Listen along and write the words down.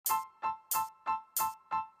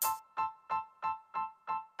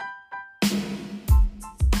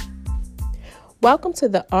Welcome to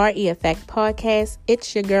the RE Effect podcast.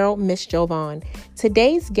 It's your girl, Miss Jovan.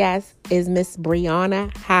 Today's guest is Miss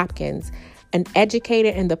Brianna Hopkins, an educator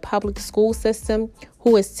in the public school system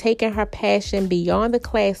who has taken her passion beyond the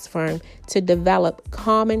classroom to develop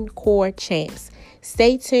Common Core champs.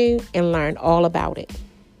 Stay tuned and learn all about it.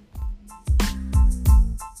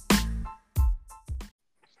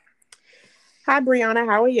 Hi, Brianna.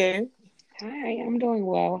 How are you? Hi, I'm doing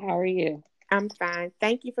well. How are you? I'm fine.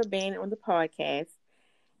 Thank you for being on the podcast.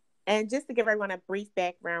 And just to give everyone a brief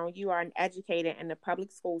background, you are an educator in the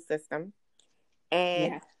public school system.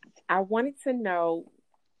 And Yes. I wanted to know,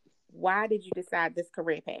 why did you decide this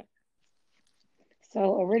career path?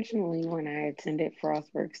 So originally, when I attended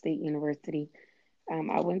Frostburg State University,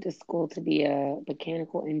 I went to school to be a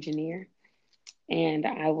mechanical engineer, and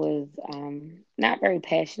I was not very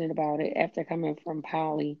passionate about it. After coming from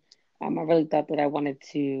Poly, I really thought that I wanted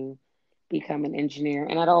to become an engineer,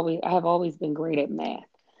 and I have always been great at math.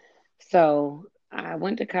 So I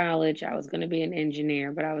went to college. I was going to be an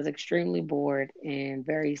engineer, but I was extremely bored and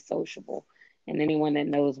very sociable. And anyone that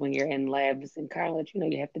knows when you're in labs in college,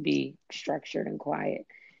 you have to be structured and quiet.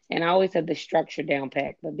 And I always had the structure down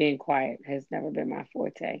pat, but being quiet has never been my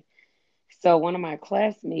forte. So one of my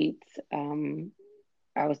classmates,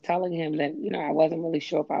 I was telling him that, I wasn't really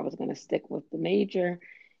sure if I was going to stick with the major,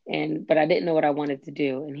 but I didn't know what I wanted to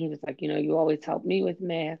do. And he was like, you always help me with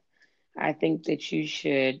math. I think that you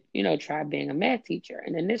should, try being a math teacher.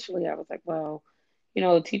 And initially I was like, well,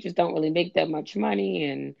 teachers don't really make that much money.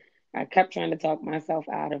 And I kept trying to talk myself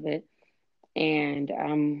out of it. And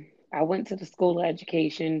I went to the school of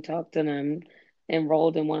education, talked to them,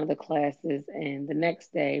 enrolled in one of the classes. And the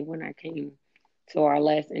next day, when I came to our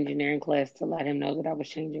last engineering class to let him know that I was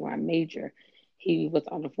changing my major, he was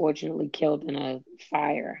unfortunately killed in a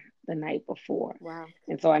fire the night before. Wow.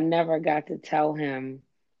 And so I never got to tell him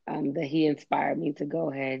that he inspired me to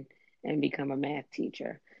go ahead and become a math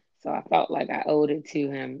teacher. So I felt like I owed it to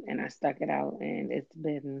him and I stuck it out, and it's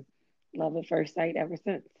been love at first sight ever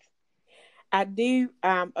since. I do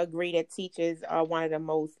agree that teachers are one of the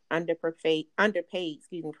most underpaid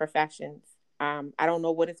professions. I don't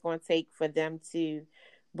know what it's going to take for them to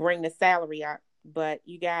bring the salary up, but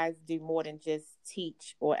you guys do more than just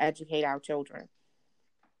teach or educate our children.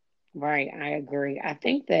 Right, I agree. I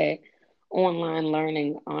think that online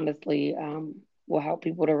learning, honestly, will help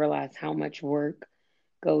people to realize how much work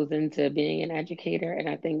goes into being an educator. And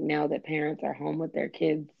I think now that parents are home with their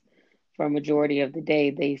kids for a majority of the day,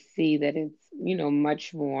 they see that it's,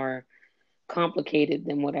 much more complicated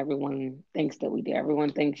than what everyone thinks that we do.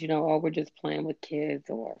 Everyone thinks, oh, we're just playing with kids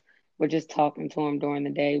or we're just talking to them during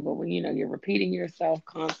the day. But when, you're repeating yourself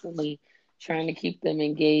constantly, trying to keep them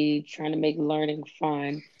engaged, trying to make learning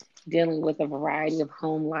fun, dealing with a variety of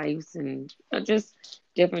home lives and just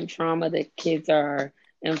different trauma that kids are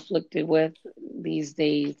inflicted with these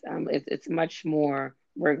days, it's much more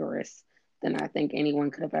rigorous than I think anyone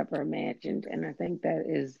could have ever imagined. And I think that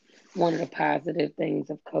is one of the positive things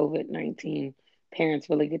of COVID-19. Parents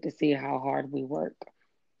really get to see how hard we work.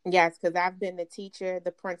 Yes, because I've been the teacher,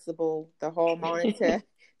 the principal, the hall monitor,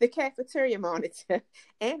 the cafeteria monitor,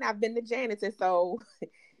 and I've been the janitor. So I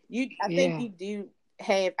think Yeah, you do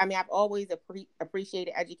have. I mean, I've always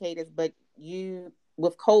appreciated educators, but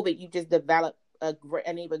with COVID, you just developed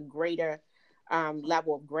an even greater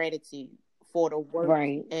level of gratitude for the work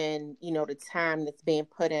right. and the time that's being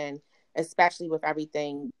put in, especially with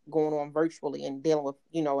everything going on virtually and dealing with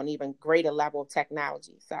an even greater level of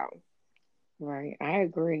technology. So. Right, I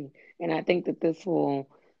agree. And I think that this will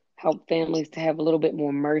help families to have a little bit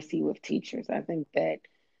more mercy with teachers. I think that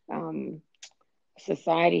um,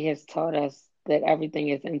 society has taught us that everything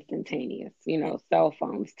is instantaneous, cell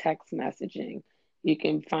phones, text messaging. You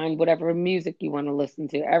can find whatever music you want to listen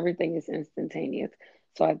to, everything is instantaneous.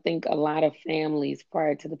 So I think a lot of families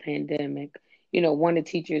prior to the pandemic, wanted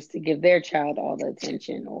teachers to give their child all the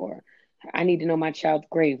attention, or I need to know my child's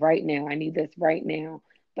grade right now. I need this right now.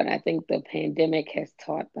 But I think the pandemic has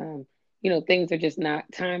taught them, things are just not,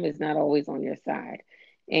 time is not always on your side.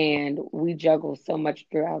 And we juggle so much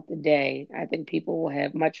throughout the day. I think people will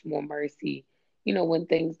have much more mercy, when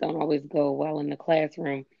things don't always go well in the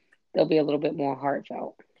classroom, they'll be a little bit more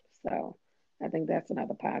heartfelt. So I think that's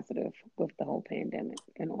another positive with the whole pandemic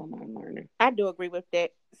and online learning. I do agree with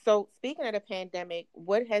that. So, speaking of the pandemic,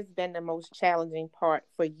 what has been the most challenging part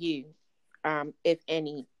for you, if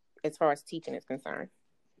any, as far as teaching is concerned?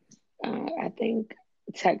 I think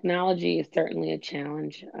technology is certainly a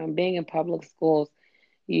challenge. Being in public schools,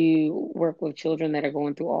 you work with children that are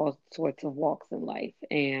going through all sorts of walks in life.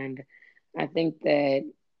 And I think that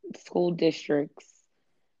school districts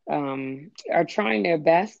are trying their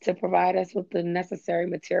best to provide us with the necessary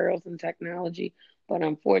materials and technology. But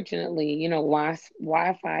unfortunately,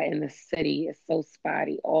 Wi-Fi in the city is so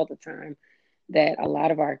spotty all the time that a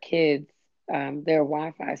lot of our kids, their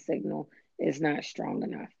Wi-Fi signal is not strong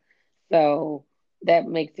enough. So that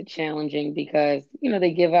makes it challenging because,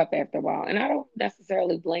 they give up after a while. And I don't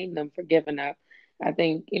necessarily blame them for giving up. I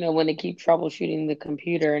think, when they keep troubleshooting the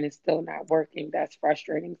computer and it's still not working, that's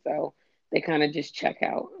frustrating. So they kind of just check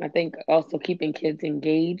out. I think also keeping kids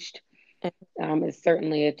engaged is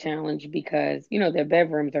certainly a challenge because, their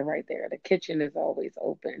bedrooms are right there. The kitchen is always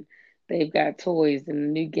open. They've got toys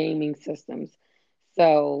and new gaming systems.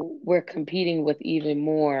 So we're competing with even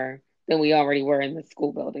more than we already were in the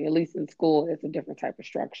school building. At least in school, it's a different type of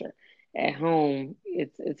structure. At home,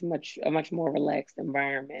 it's a much more relaxed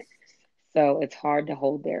environment. So it's hard to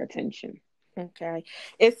hold their attention. Okay.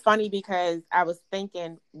 It's funny because I was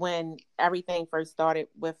thinking when everything first started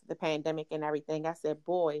with the pandemic and everything, I said,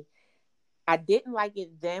 boy, I didn't like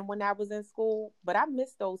it then when I was in school, but I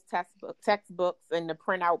missed those textbooks and the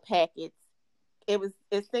printout packets. It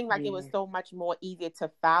seemed like it was Yeah, so much more easier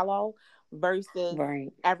to follow versus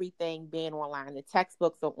right, everything being online. The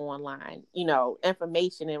textbooks are online,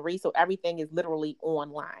 information and resource, everything is literally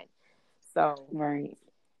online. So right.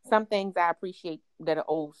 some things I appreciate that are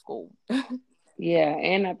old school. Yeah,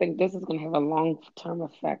 and I think this is going to have a long-term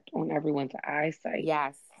effect on everyone's eyesight.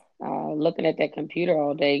 Yes. Looking at that computer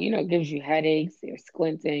all day, gives you headaches, you're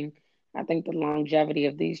squinting. I think the longevity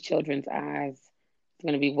of these children's eyes is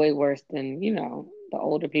going to be way worse than, the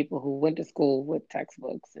older people who went to school with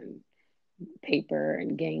textbooks and paper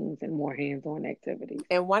and games and more hands-on activities.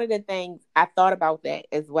 And one of the things I thought about that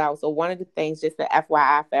as well. So one of the things, just the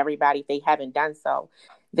FYI for everybody, if they haven't done so,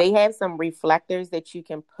 they have some reflectors that you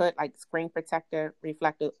can put like screen protector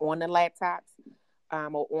reflectors on the laptops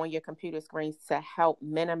or on your computer screens to help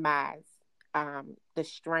minimize the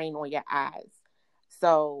strain on your eyes.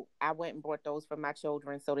 So I went and bought those for my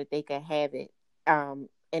children so that they could have it, and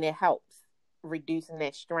it helps reducing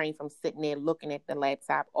that strain from sitting there looking at the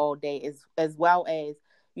laptop all day, as well as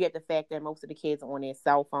you have the fact that most of the kids are on their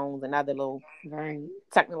cell phones and other little Right.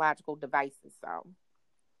 technological devices. So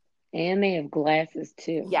And they have glasses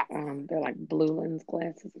too. yes, They're like blue lens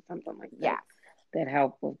glasses or something like that yes, that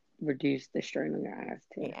help with reduce the strain on your eyes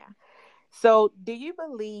too. yeah. So do you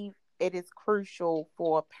believe it is crucial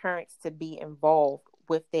for parents to be involved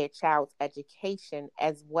with their child's education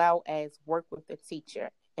as well as work with the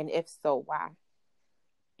teacher? And if so, why?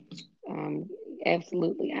 Um,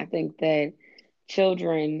 Absolutely. I think that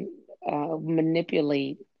children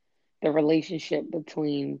manipulate the relationship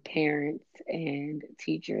between parents and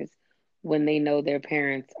teachers when they know their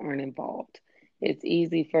parents aren't involved. It's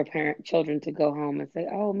easy for children to go home and say,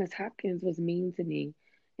 "Oh, Miss Hopkins was mean to me."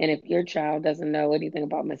 And if your child doesn't know anything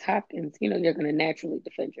about Miss Hopkins, you're going to naturally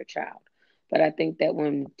defend your child. But I think that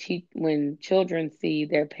when children see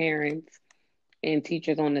their parents and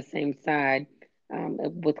teachers on the same side,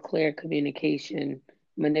 with clear communication,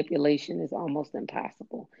 manipulation is almost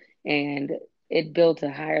impossible. And it builds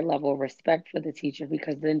a higher level of respect for the teacher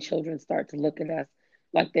because then children start to look at us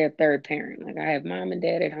like they're third parent. Like I have mom and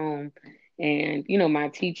dad at home, and my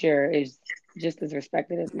teacher is just as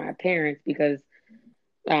respected as my parents because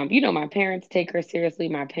my parents take her seriously.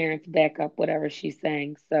 My parents back up whatever she's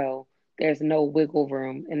saying. So there's no wiggle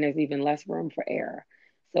room and there's even less room for error.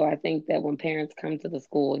 So I think that when parents come to the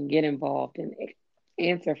school and get involved and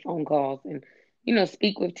answer phone calls and,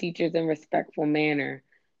 speak with teachers in a respectful manner,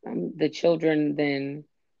 the children then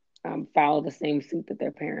follow the same suit that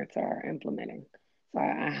their parents are implementing. So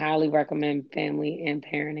I highly recommend family and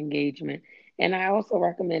parent engagement. And I also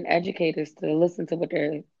recommend educators to listen to what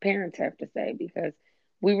their parents have to say because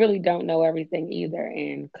we really don't know everything either.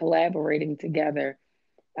 And collaborating together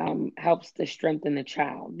helps to strengthen the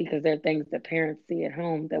child because there are things that parents see at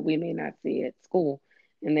home that we may not see at school.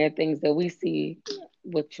 And there are things that we see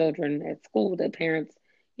with children at school that parents,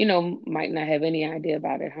 might not have any idea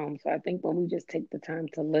about at home. So I think when we just take the time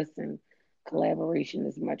to listen, collaboration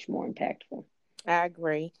is much more impactful. I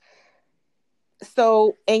agree.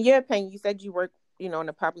 So, in your opinion, you said you work, in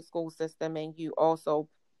the public school system, and you also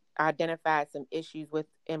identified some issues with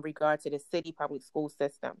in regard to the city public school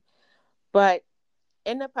system. But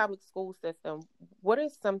in the public school system, what are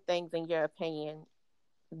some things, in your opinion,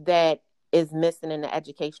 that is missing in the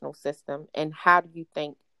educational system, and how do you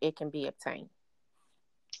think it can be obtained?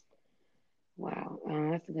 Wow,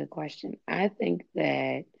 that's a good question. I think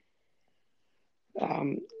that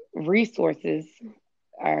um, resources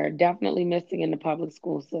are definitely missing in the public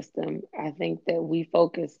school system. I think that we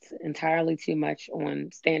focus entirely too much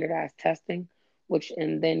on standardized testing which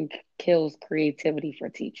and then kills creativity for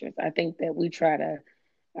teachers. I think that we try to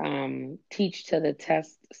teach to the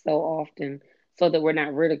test so often so that we're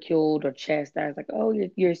not ridiculed or chastised, like, oh,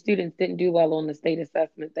 your students didn't do well on the state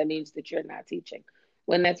assessment. That means that you're not teaching.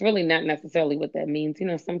 When that's really not necessarily what that means.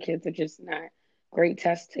 Some kids are just not great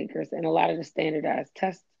test takers, and a lot of the standardized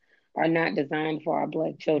tests are not designed for our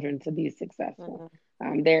Black children to be successful.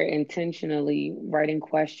 Mm-hmm. They're intentionally writing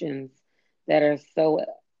questions that are so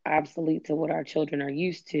obsolete to what our children are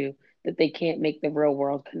used to that they can't make the real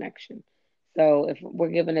world connection. So if we're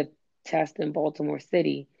given a test in Baltimore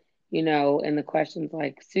City, and the questions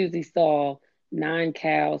like Susie saw 9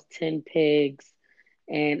 cows, 10 pigs,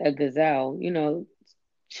 and a gazelle,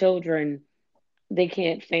 children, they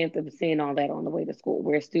can't fathom seeing all that on the way to school,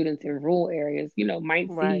 where students in rural areas, might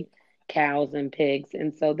see Right. cows and pigs.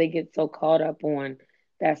 And so they get so caught up on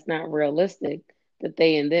that's not realistic that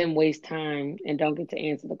they and then waste time and don't get to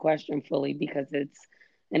answer the question fully because it's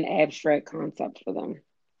an abstract concept for them.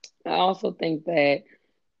 I also think that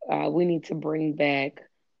we need to bring back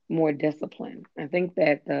more discipline. I think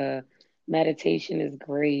that the meditation is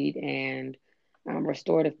great and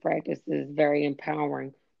restorative practice is very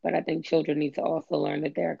empowering, but I think children need to also learn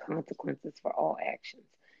that there are consequences for all actions.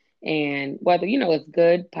 And whether, it's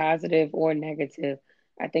good, positive, or negative,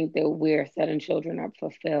 I think that we're setting children up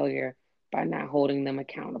for failure by not holding them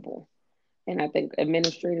accountable. And I think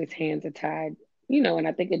administrators' hands are tied, and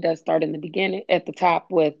I think it does start in the beginning, at the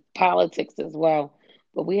top with politics as well.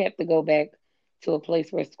 But we have to go back to a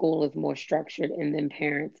place where school is more structured and then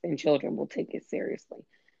parents and children will take it seriously.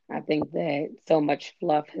 I think that so much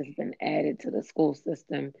fluff has been added to the school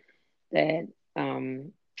system that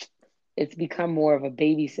it's become more of a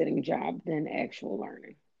babysitting job than actual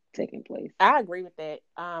learning taking place. I agree with that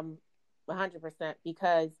 100%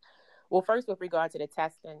 because, well, first with regard to the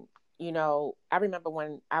testing, I remember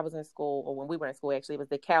when I was in school, or when we were in school, actually, it was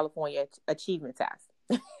the California Achievement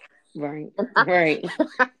Test. Right, right.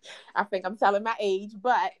 I think I'm telling my age,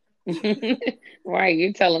 but Right,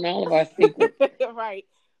 you're telling all of our secrets. right.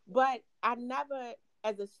 But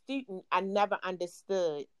as a student, I never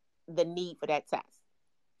understood the need for that test.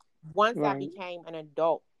 Once I Right, became an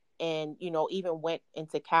adult and, even went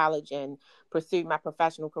into college and pursued my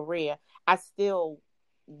professional career, I still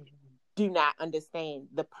do not understand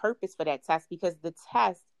the purpose for that test, because the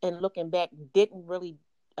test, and looking back, didn't really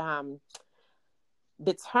um,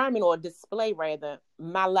 determine or display, rather,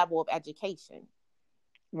 my level of education.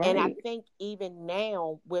 And I right, think even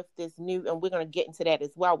now with this new, and we're going to get into that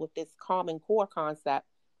as well, with this Common Core concept,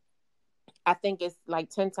 I think it's like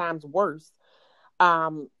 10 times worse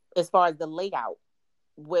as far as the layout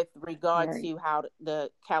with regard right, to how the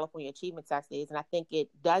California Achievement Test is. And I think it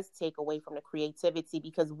does take away from the creativity,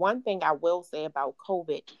 because one thing I will say about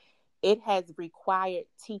COVID, it has required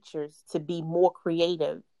teachers to be more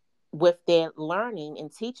creative with their learning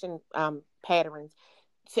and teaching patterns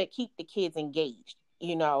to keep the kids engaged,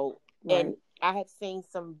 and right, I have seen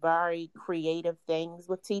some very creative things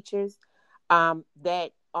with teachers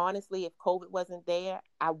that honestly, if COVID wasn't there,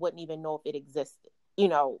 I wouldn't even know if it existed,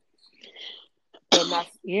 and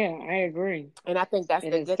that's, Yeah, I agree. and I think that's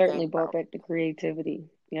It the has good certainly thing brought about it. back the creativity.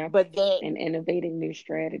 Yep. But that, And innovating new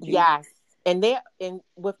strategies. yes, and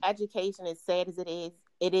with education, as sad as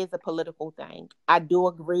it is a political thing. I do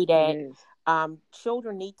agree It that is.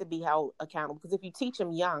 children need to be held accountable, because if you teach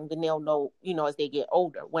them young, then they'll know, as they get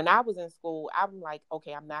older. When I was in school, I'm like,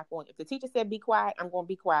 okay, I'm not going. If the teacher said be quiet, I'm going to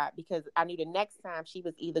be quiet, because I knew the next time she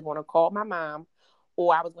was either going to call my mom,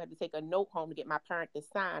 or I was going to have to take a note home to get my parent to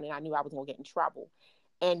sign, and I knew I was going to get in trouble.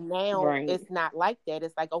 And now Right, it's not like that.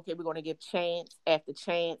 It's like, okay, we're going to give chance after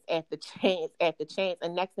chance after chance after chance.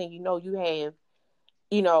 And next thing you know, you have,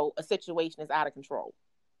 a situation that's out of control.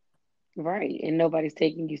 right. And nobody's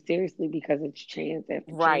taking you seriously because it's chance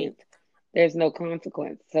after Right. chance. There's no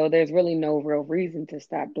consequence. So there's really no real reason to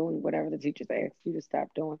stop doing whatever the teachers ask you to stop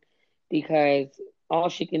doing, because all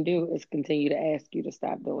she can do is continue to ask you to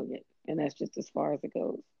stop doing it. And that's just as far as it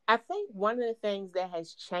goes. I think one of the things that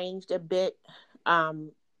has changed a bit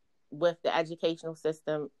um, with the educational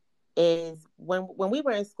system is when we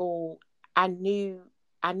were in school, I knew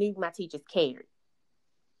I knew my teachers cared.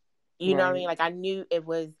 You know what I mean? Right, Like, I knew it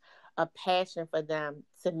was a passion for them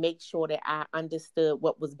to make sure that I understood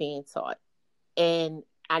what was being taught. And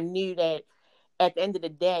I knew that at the end of the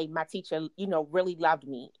day, my teacher, really loved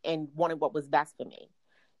me and wanted what was best for me.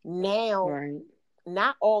 Now, right,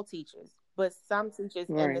 not all teachers, but some teachers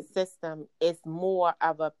in the right, system, is more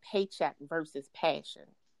of a paycheck versus passion.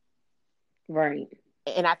 right.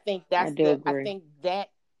 And I think I do agree. that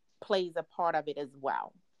plays a part of it as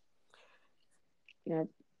well. Yep.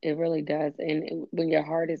 It really does. And when your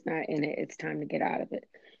heart is not in it, it's time to get out of it.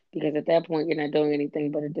 Because at that point, you're not doing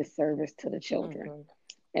anything but a disservice to the children. Hmm.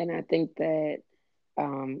 And I think that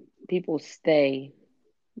people stay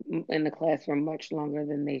in the classroom much longer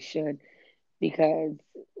than they should because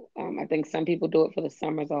I think some people do it for the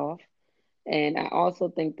summers off. And I also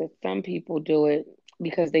think that some people do it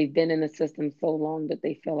because they've been in the system so long that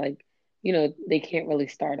they feel like, they can't really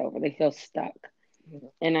start over. They feel stuck.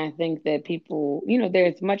 And I think that people,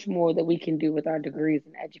 there's much more that we can do with our degrees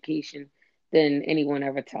in education than anyone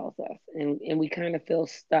ever tells us. And we kind of feel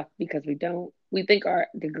stuck because we think our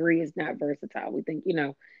degree is not versatile. We think,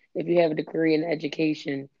 if you have a degree in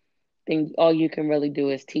education, then all you can really do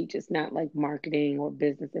is teach. It's not like marketing or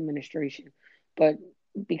business administration. But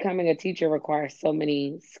becoming a teacher requires so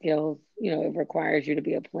many skills. It requires you to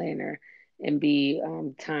be a planner and be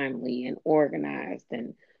timely and organized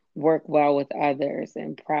and work well with others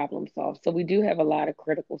and problem solve. So we do have a lot of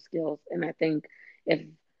critical skills. And I think if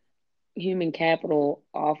human capital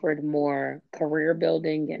offered more career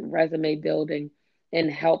building and resume building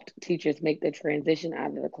and helped teachers make the transition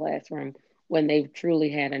out of the classroom when they've truly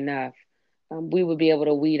had enough, we would be able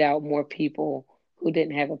to weed out more people who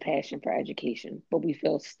didn't have a passion for education. But we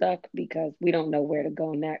feel stuck because we don't know where to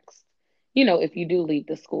go next. If you do leave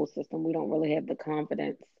the school system, we don't really have the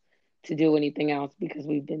confidence to do anything else because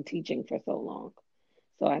we've been teaching for so long.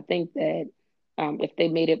 So I think that if they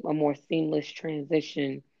made it a more seamless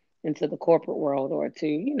transition into the corporate world or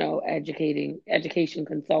to, education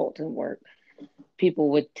consultant work, people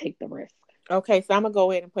would take the risk. Okay, so I'm gonna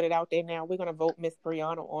go ahead and put it out there now. We're gonna vote Miss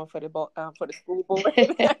Brianna on for the school board.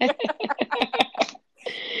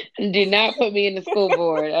 Do not put me in the school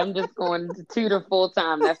board. I'm just going to tutor full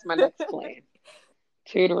time. That's my next plan.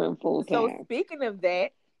 Tutoring full So time. speaking of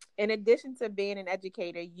that, in addition to being an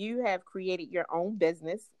educator, you have created your own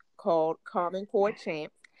business called Common Core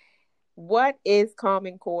Champs. What is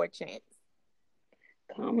Common Core Champs?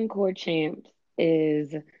 Common Core Champs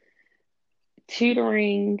is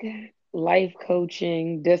tutoring, life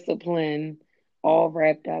coaching, discipline, all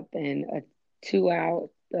wrapped up in a 2 hour,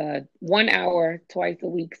 1 hour, twice a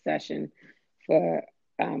week session for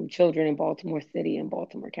children in Baltimore City and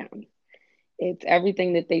Baltimore County. It's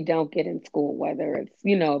everything that they don't get in school, whether it's,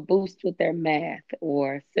 a boost with their math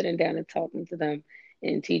or sitting down and talking to them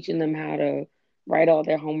and teaching them how to write all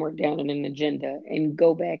their homework down in an agenda and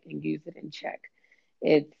go back and use it and check.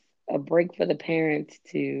 It's a break for the parents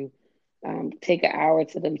to take an hour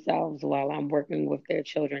to themselves while I'm working with their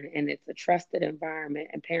children. And it's a trusted environment,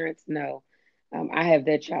 and parents know I have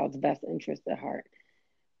their child's best interest at heart.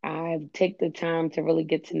 I take the time to really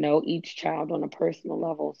get to know each child on a personal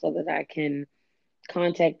level so that I can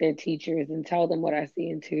contact their teachers and tell them what I see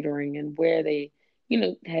in tutoring and where they,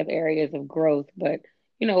 have areas of growth, but,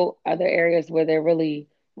 other areas where they're really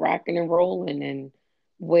rocking and rolling and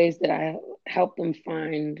ways that I help them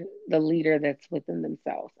find the leader that's within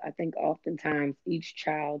themselves. I think oftentimes each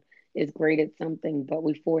child is great at something, but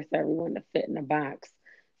we force everyone to fit in a box.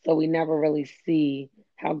 So we never really see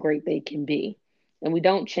how great they can be. And we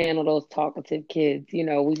don't channel those talkative kids.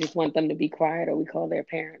 We just want them to be quiet or we call their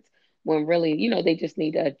parents when really, they just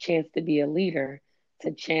need a chance to be a leader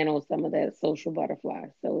to channel some of that social butterfly.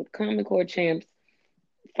 So Common Core Champs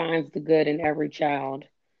finds the good in every child,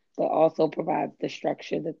 but also provides the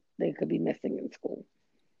structure that they could be missing in school.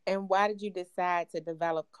 And why did you decide to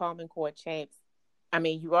develop Common Core Champs? I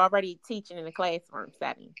mean, you already teaching in the classroom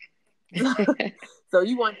setting. So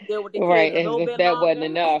you want to deal with the kids Right, a as little if bit that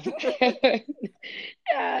wasn't longer? enough.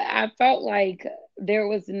 I felt like there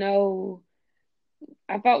was no,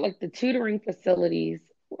 I felt like the tutoring facilities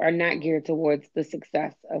are not geared towards the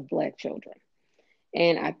success of Black children.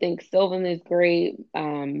 And I think Sylvan is great,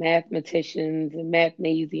 mathematicians and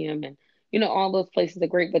Mathnasium and, all those places are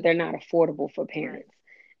great, but they're not affordable for Right. parents.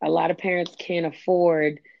 A lot of parents can't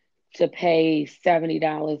afford to pay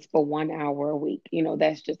 $70 for 1 hour a week.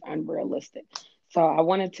 That's just unrealistic. So I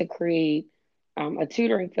wanted to create a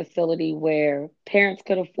tutoring facility where parents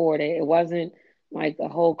could afford it. It wasn't like a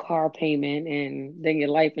whole car payment and then your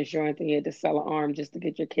life insurance and you had to sell an arm just to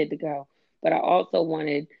get your kid to go. But I also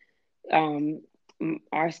wanted um,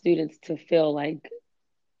 our students to feel like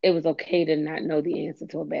it was okay to not know the answer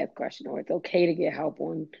to a math question, or it's okay to get help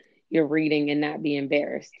on your reading and not be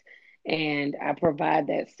embarrassed. And I provide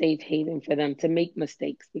that safe haven for them to make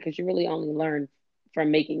mistakes because you really only learn from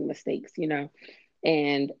making mistakes.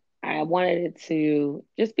 And I wanted it to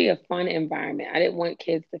just be a fun environment. I didn't want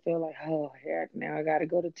kids to feel like, oh, heck, now I got to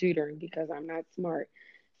go to tutoring because I'm not smart.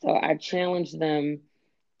 So I challenged them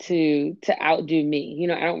to outdo me.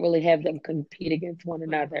 I don't really have them compete against one Mhm.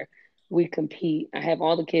 another, we compete. I have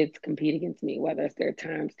all the kids compete against me, whether it's their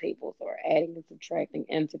times tables or adding and subtracting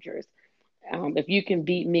integers. If you can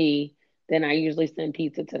beat me, then I usually send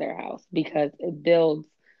pizza to their house because it builds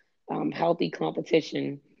healthy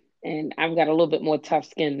competition. And I've got a little bit more tough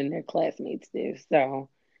skin than their classmates do. So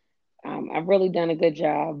I've really done a good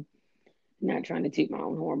job, not trying to toot my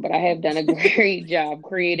own horn, but I have done a great job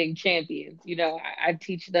creating champions. I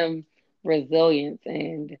teach them resilience,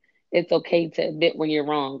 and it's okay to admit when you're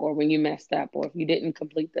wrong or when you messed up or if you didn't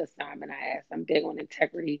complete the assignment I asked. I'm big on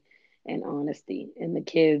integrity and honesty, and the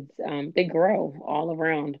kids, they grow all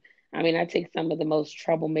around. I mean, I take some of the most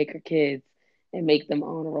troublemaker kids and make them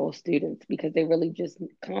honor roll students because they really just,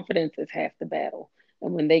 confidence is half the battle.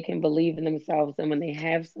 And when they can believe in themselves and when they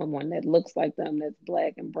have someone that looks like them, that's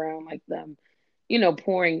black and brown like them,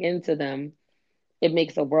 pouring into them, it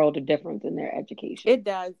makes a world of difference in their education. It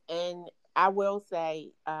does. And I will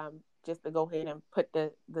say, just to go ahead and put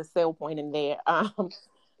the sale point in there,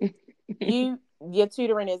 your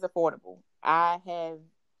tutoring is affordable. I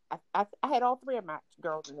had all three of my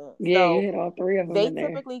girls in there. Yeah, you So hit all three of them they in there.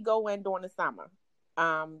 typically go in during the summer.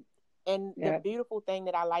 And the Yep. beautiful thing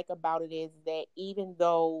that I like about it is that even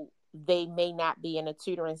though they may not be in a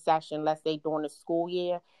tutoring session, let's say during the school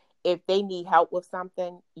year, if they need help with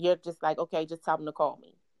something, you're just like, okay, just tell them to call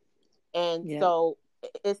me. And Yep. so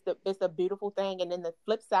it's a beautiful thing. And then the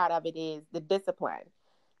flip side of it is the discipline,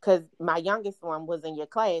 because my youngest one was in your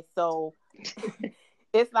class, so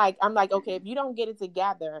it's like I'm like, okay, if you don't get it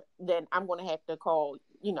together, then I'm gonna have to call.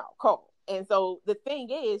 And so the thing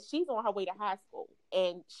is, she's on her way to high school,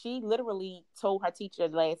 and she literally told her teacher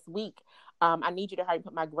last week, I need you to hurry and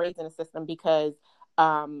put my grades in the system because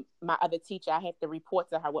my other teacher, I have to report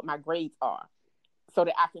to her what my grades are so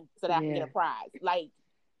that I can get a Yeah. prize. Like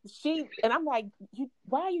and I'm like,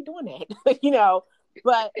 why are you doing that?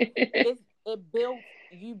 But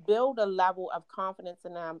you build a level of confidence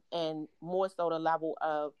in them, and more so the level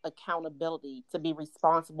of accountability to be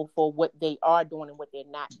responsible for what they are doing and what they're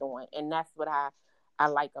not doing. And that's what I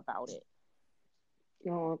like about it.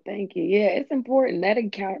 Oh, thank you. Yeah, it's important.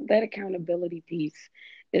 That accountability piece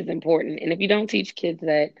is important. And if you don't teach kids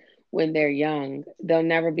that when they're young, they'll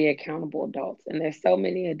never be accountable adults. And there's so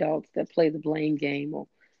many adults that play the blame game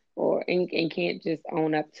or can't just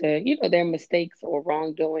own up to, their mistakes or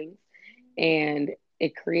wrongdoings, and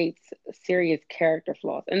it creates serious character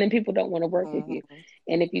flaws. And then people don't want to work with you. Mm-hmm.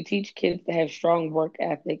 And if you teach kids to have strong work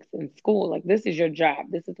ethics in school, like this is your job,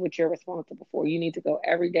 this is what you're responsible for. You need to go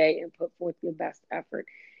every day and put forth your best effort.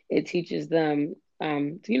 It teaches them,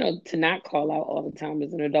 to not call out all the time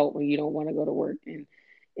as an adult when you don't want to go to work,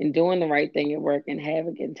 and doing the right thing at work and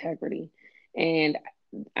having integrity. And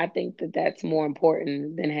I think that that's more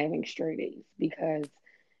important than having straight A's because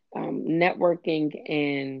networking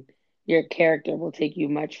and your character will take you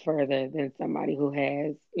much further than somebody who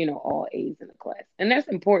has, all A's in the class. And that's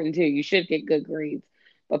important too. You should get good grades,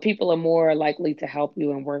 but people are more likely to help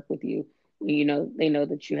you and work with you when they know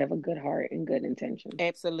that you have a good heart and good intentions.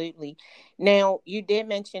 Absolutely. Now, you did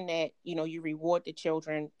mention that, you reward the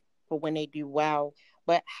children for when they do well,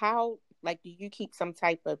 but how, like, do you keep some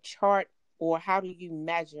type of chart, or how do you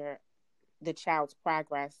measure the child's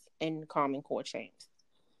progress in Common Core change?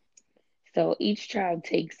 So each child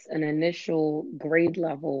takes an initial grade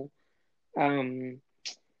level um,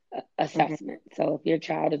 Mm-hmm. assessment. So if your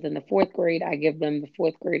child is in the fourth grade, I give them the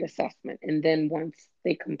fourth grade assessment. And then once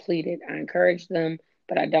they complete it, I encourage them,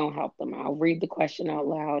 but I don't help them. I'll read the question out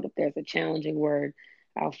loud. If there's a challenging word,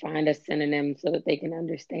 I'll find a synonym so that they can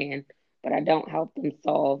understand, but I don't help them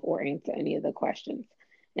solve or answer any of the questions.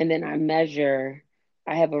 And then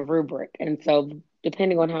I have a rubric. And so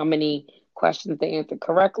depending on how many questions they answer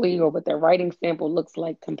correctly or what their writing sample looks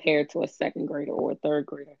like compared to a second grader or a third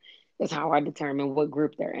grader, is how I determine what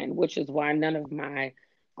group they're in, which is why none of my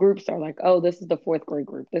groups are like, oh, this is the fourth grade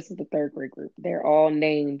group, this is the third grade group. They're all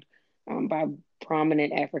named by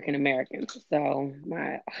prominent African Americans. So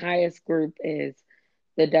my highest group is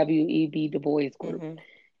the W.E.B. Du Bois group. Mm-hmm.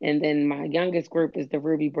 And then my youngest group is the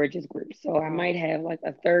Ruby Bridges group. So I Wow. might have like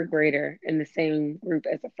a third grader in the same group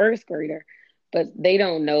as a first grader, but they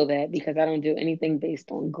don't know that because I don't do anything based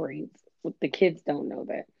on grades. The kids don't know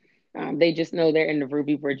that. They just know they're in the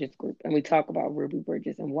Ruby Bridges group. And we talk about Ruby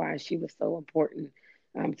Bridges and why she was so important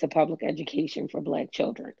to public education for Black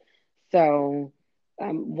children. So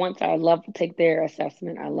once take their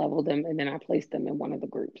assessment, I level them and then I place them in one of the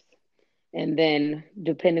groups. And then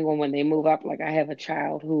depending on when they move up, like I have a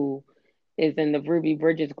child who is in the Ruby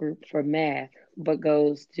Bridges group for math, but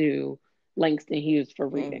goes to Langston Hughes for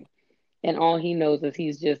Mm. reading. And all he knows is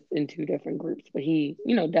he's just in two different groups, but he,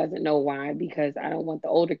 doesn't know why because I don't want the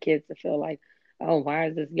older kids to feel like, oh, why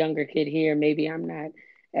is this younger kid here? Maybe I'm not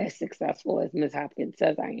as successful as Miss Hopkins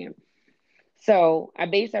says I am. So I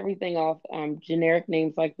base everything off generic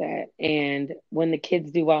names like that. And when the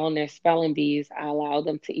kids do well in their spelling bees, I allow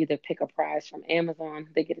them to either pick a prize from Amazon,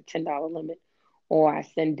 they get a $10 limit, or I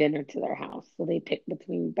send dinner to their house. So they pick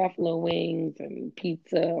between buffalo wings and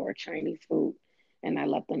pizza or Chinese food, and I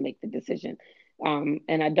let them make the decision.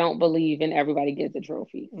 And I don't believe in everybody gets a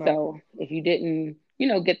trophy. Right. So if you didn't,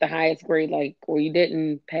 get the highest grade, like, or you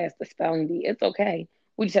didn't pass the spelling bee, it's okay.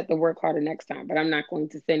 We just have to work harder next time. But I'm not going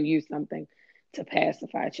to send you something to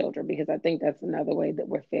pacify children because I think that's another way that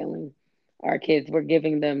we're failing our kids. We're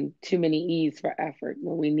giving them too many E's for effort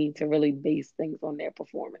when we need to really base things on their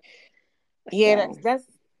performance. Yeah, So,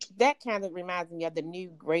 that kind of reminds me of the new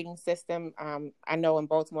grading system. I know in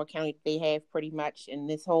Baltimore County they have pretty much in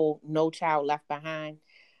this whole No Child Left Behind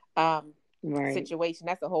um right, situation.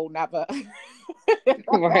 That's a whole nother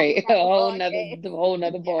right, podcast. a whole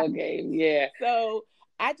nother Yeah. ball game. Yeah, So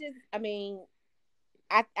I mean,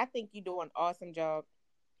 I think you do an awesome job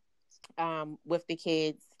with the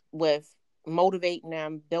kids, with motivating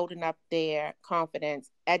them, building up their confidence,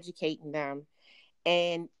 educating them.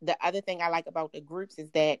 And the other thing I like about the groups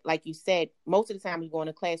is that, like you said, most of the time you go in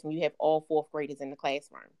a classroom, you have all fourth graders in the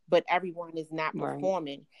classroom, but everyone is not right,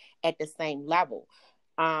 performing at the same level.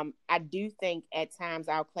 I do think at times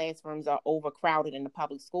our classrooms are overcrowded in the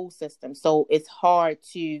public school system. So it's hard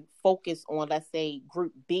to focus on, let's say,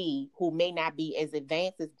 Group B, who may not be as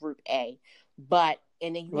advanced as Group A,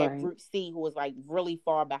 and then you have right. Group C, who is like really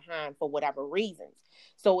far behind for whatever reasons.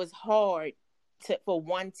 So it's hard for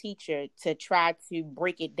one teacher to try to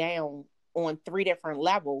break it down on three different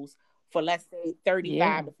levels for, let's say, 35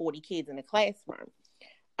 Yeah, to 40 kids in the classroom.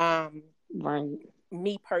 Um, right.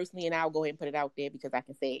 Me personally, and I'll go ahead and put it out there because I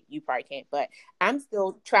can say it, you probably can't, but I'm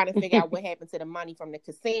still trying to figure out what happened to the money from the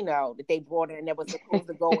casino that they brought in that was supposed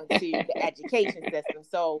to go into the education system.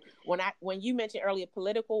 So when you mentioned earlier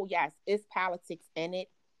political, yes, it's politics in it.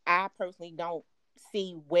 I personally don't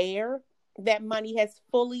see where that money has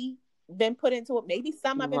fully been put into it. Maybe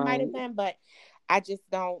some of it might have Right. been, but I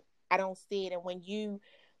don't see it. And when you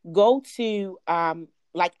go to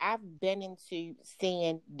like I've been into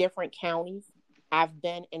seeing different counties. I've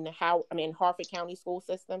been in Harford County school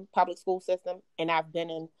system, public school system, and I've been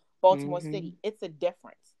in Baltimore Hmm. City. It's a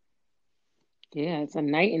difference. Yeah, it's a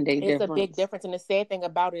night and day It's a big difference. difference. And the sad thing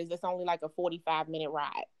about it is it's only like a 45-minute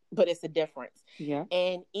ride, but it's a difference. Yeah.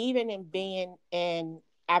 And even in being in,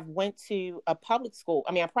 I've went to a private school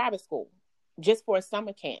just for a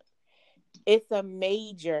summer camp. It's a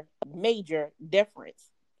major, major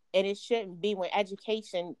difference. And it shouldn't be when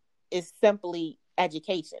education is simply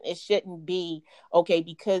education. It shouldn't be, okay,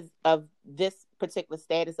 because of this particular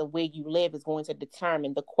status of where you live is going to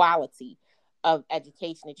determine the quality of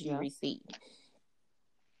education that you Yeah. receive.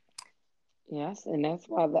 Yes, and that's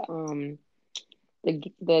why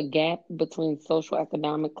the gap between social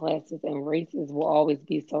economic classes and races will always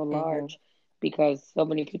be so Mm-hmm. large because so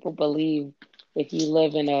many people believe if you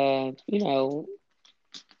live in a,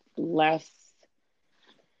 less,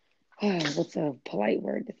 what's a polite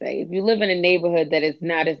word to say? If you live in a neighborhood that is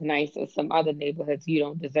not as nice as some other neighborhoods, you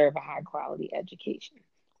don't deserve a high quality education,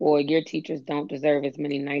 or your teachers don't deserve as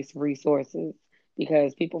many nice resources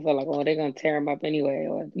because people feel like, oh, they're going to tear them up anyway,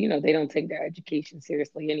 or, they don't take their education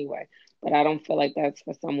seriously anyway. But I don't feel like that's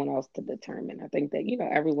for someone else to determine. I think that,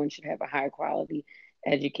 everyone should have a high quality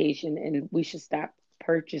education and we should stop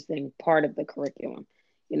purchasing part of the curriculum.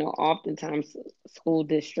 Oftentimes school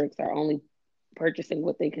districts are only purchasing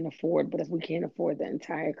what they can afford. But if we can't afford the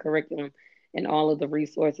entire curriculum and all of the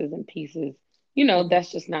resources and pieces, Mm-hmm.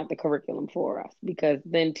 that's just not the curriculum for us because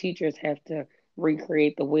then teachers have to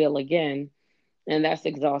recreate the wheel again. And that's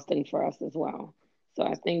exhausting for us as well. So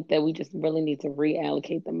I think that we just really need to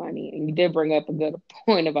reallocate the money. And you did bring up a good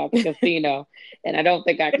point about the casino. And I don't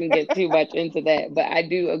think I can get too much into that, but I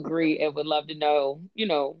do agree and would love to know,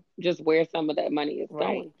 just where some of that money is Right.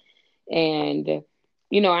 going. And,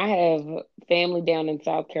 I have family down in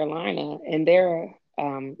South Carolina, and their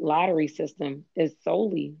lottery system is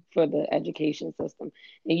solely for the education system.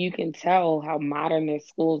 And you can tell how modern their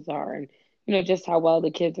schools are and, just how well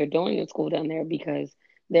the kids are doing in school down there because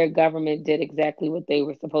their government did exactly what they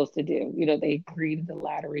were supposed to do. They created the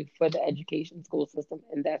lottery for the education school system,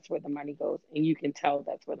 and that's where the money goes. And you can tell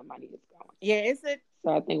that's where the money is going. Yeah,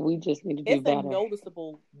 So I think we just need to do it's a better.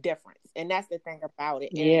 noticeable difference, and that's the thing about it.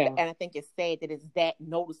 Yeah. And I think it's sad that it's that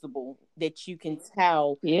noticeable that you can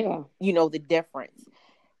tell, Yeah. the difference.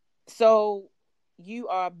 So you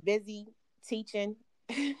are busy teaching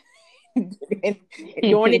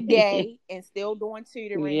during the day and still doing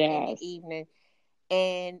tutoring in the Yes. evening.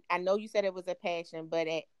 And I know you said it was a passion, but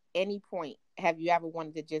at any point, have you ever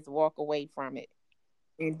wanted to just walk away from it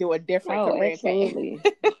and do a different Oh, career path? absolutely.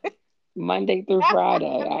 Monday through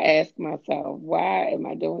Friday, I ask myself, why am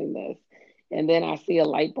I doing this? And then I see a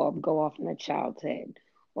light bulb go off in a child's head.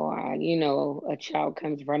 Or, a child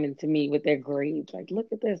comes running to me with their grades, like, look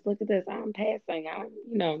at this, I'm passing, I'm,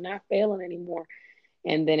 not failing anymore.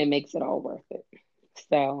 And then it makes it all worth it.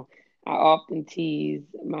 So I often tease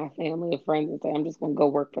my family and friends and say, I'm just going to go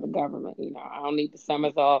work for the government. I don't need the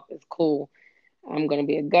summers off. It's cool. I'm going to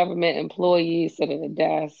be a government employee, sit at a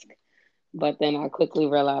desk. But then I quickly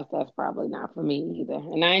realized that's probably not for me either.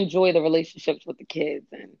 And I enjoy the relationships with the kids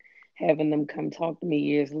and having them come talk to me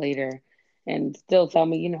years later and still tell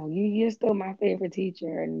me, you're still my favorite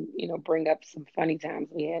teacher and, bring up some funny times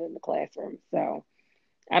we had in the classroom. So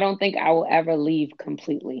I don't think I will ever leave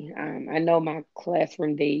completely. I know my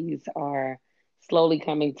classroom days are slowly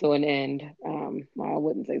coming to an end. Well, I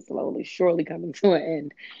wouldn't say slowly, surely coming to an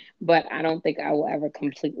end, but I don't think I will ever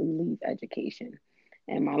completely leave education.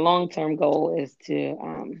 And my long term goal is to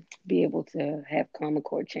be able to have Common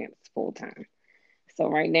Core champs full time. So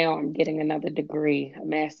right now I'm getting another degree, a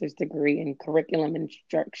master's degree in curriculum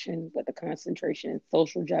instruction with a concentration in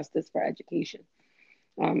social justice for education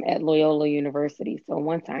at Loyola University. So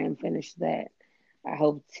once I am finished that, I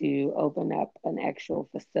hope to open up an actual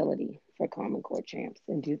facility for Common Core champs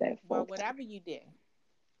and do that Well, full whatever you do,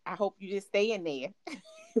 I hope you just stay in there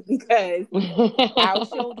because our time.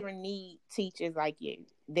 children need teachers like you.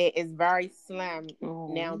 There is very slim Oh,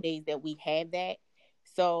 nowadays that we have that.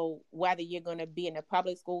 So whether you're going to be in a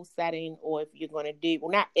public school setting or if you're going to do,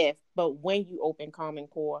 well, not if, but when you open Common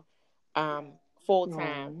Core full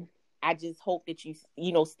time, oh, I just hope that you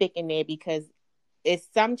stick in there because it's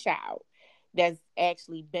some child that's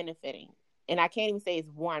actually benefiting. And I can't even say it's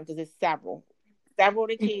one because it's several. Several of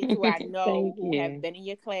the kids who I know thank who have you. been in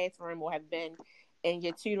your classroom or have been in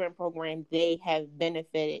your tutoring program, they have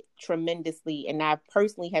benefited tremendously. And I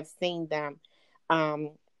personally have seen them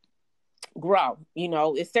um, grow.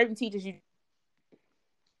 It's certain teachers you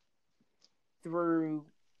through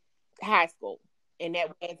high school. And that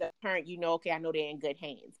way, as a parent, okay, I know they're in good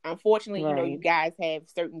hands. Unfortunately, you Right, guys have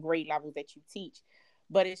certain grade levels that you teach,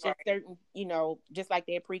 but it's just certain, just like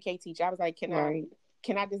their pre-K teacher. I was like, right,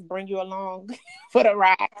 can I just bring you along for the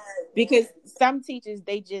ride? Because some teachers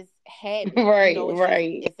they just have it. right,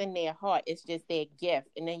 right, It's in their heart. It's just their gift.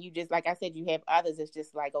 And then you just like I said, you have others. It's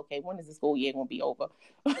just like, okay, when is the school year gonna be over?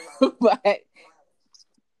 But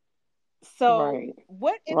so, right,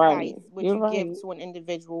 what right. advice would You're you give right. to an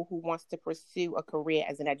individual who wants to pursue a career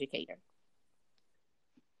as an educator?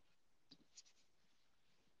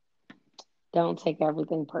 Don't take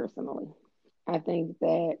everything personally. I think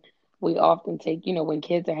that we often take, when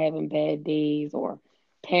kids are having bad days or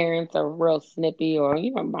parents are real snippy or,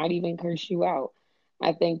 might even curse you out.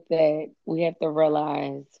 I think that we have to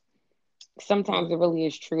realize sometimes it really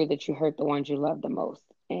is true that you hurt the ones you love the most.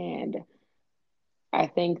 And I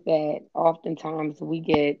think that oftentimes we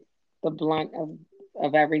get the blunt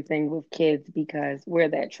of everything with kids because we're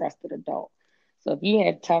that trusted adult. So if you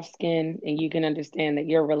have tough skin and you can understand that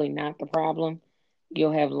you're really not the problem,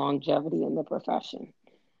 you'll have longevity in the profession.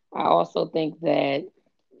 I also think that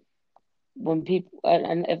when people,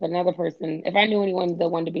 and if another person, if I knew anyone that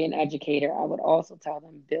wanted to be an educator, I would also tell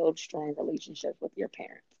them build strong relationships with your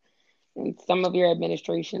parents. And some of your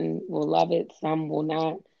administration will love it, some will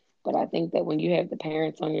not. But I think that when you have the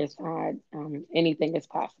parents on your side, anything is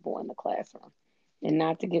possible in the classroom. And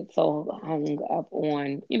not to get so hung up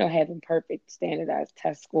on, having perfect standardized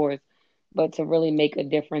test scores, but to really make a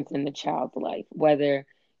difference in the child's life. Whether,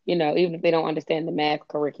 even if they don't understand the math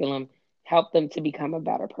curriculum, help them to become a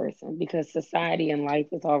better person because society and life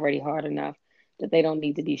is already hard enough that they don't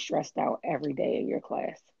need to be stressed out every day in your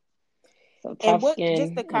class. So And tough what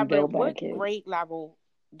just to skin and cover it, build better what kids. grade level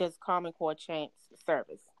does Common Core Champs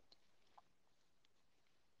service?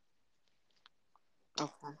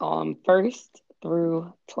 Okay. First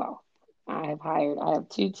through 12th. I have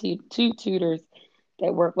two tutors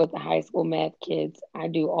that work with the high school math kids. I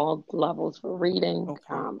do all levels for reading,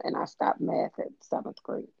 Okay. and I stopped math at seventh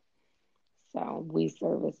grade. So we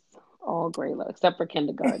service all grade levels except for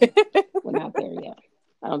kindergarten. We're not there yet.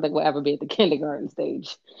 I don't think we'll ever be at the kindergarten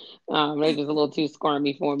stage. They're just a little too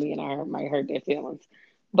squirmy for me, and I might hurt their feelings.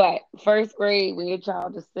 But first grade, when your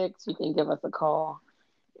child is 6, you can give us a call,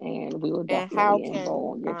 and we will And how definitely can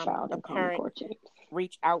enroll your child a in Common parent Core Champs.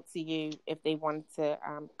 reach out to you if they wanted to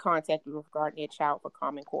contact you regarding their child for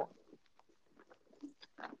Common Core?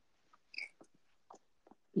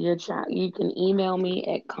 Your child, you can email me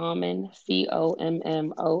at common,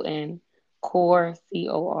 COMMON, core,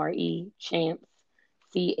 CORE, champs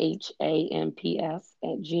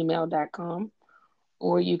champs@gmail.com,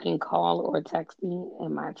 or you can call or text me,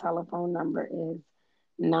 and my telephone number is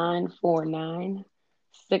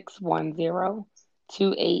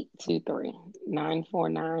 949-610-2823.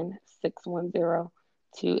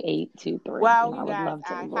 949-610-2823. Well, And I you would guys, love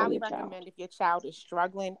to I enroll highly your child. recommend if your child is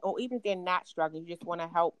struggling, or even if they're not struggling, you just want to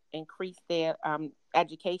help increase their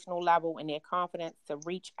educational level and their confidence, to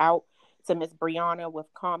reach out to Miss Brianna with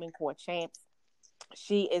Common Core Champs.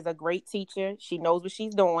 She is a great teacher. She knows what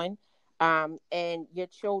she's doing. And your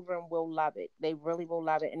children will love it. They really will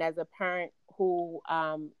love it. And as a parent who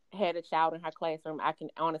had a child in her classroom, I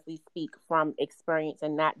can honestly speak from experience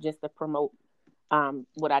and not just to promote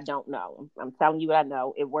what I don't know. I'm telling you what I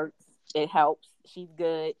know. It works. It helps. She's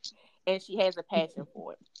good. And she has a passion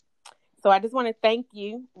for it. So I just want to thank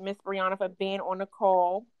you, Miss Brianna, for being on the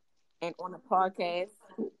call and on the podcast.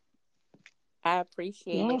 I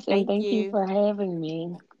appreciate it. Yes, and Thank thank you you. for having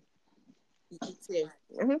me. You too.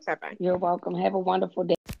 Bye-bye. You're welcome. Have a wonderful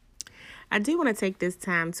day. I do want to take this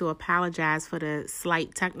time to apologize for the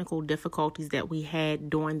slight technical difficulties that we had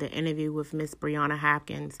during the interview with Miss Brianna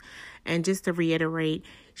Hopkins. And just to reiterate,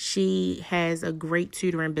 she has a great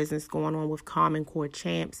tutoring business going on with Common Core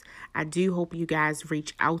Champs. I do hope you guys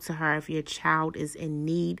reach out to her if your child is in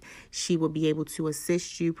need. She will be able to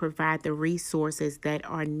assist you, provide the resources that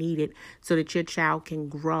are needed so that your child can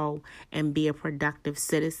grow and be a productive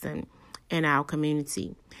citizen in our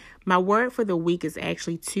community. My word for the week is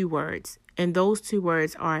actually 2 words, and those 2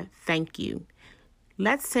 words are thank you.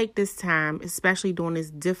 Let's take this time, especially during this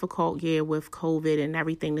difficult year with COVID and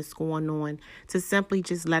everything that's going on, to simply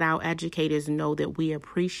just let our educators know that we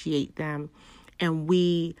appreciate them and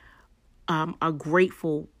we are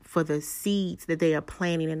grateful for the seeds that they are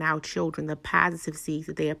planting in our children, the positive seeds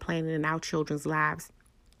that they are planting in our children's lives.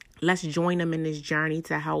 Let's join them in this journey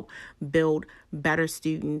to help build better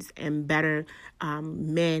students and better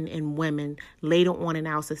men and women later on in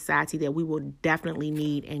our society that we will definitely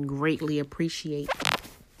need and greatly appreciate.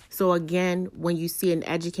 So again, when you see an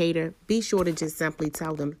educator, be sure to just simply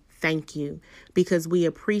tell them thank you, because we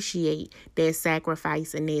appreciate their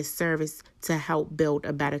sacrifice and their service to help build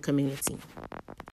a better community.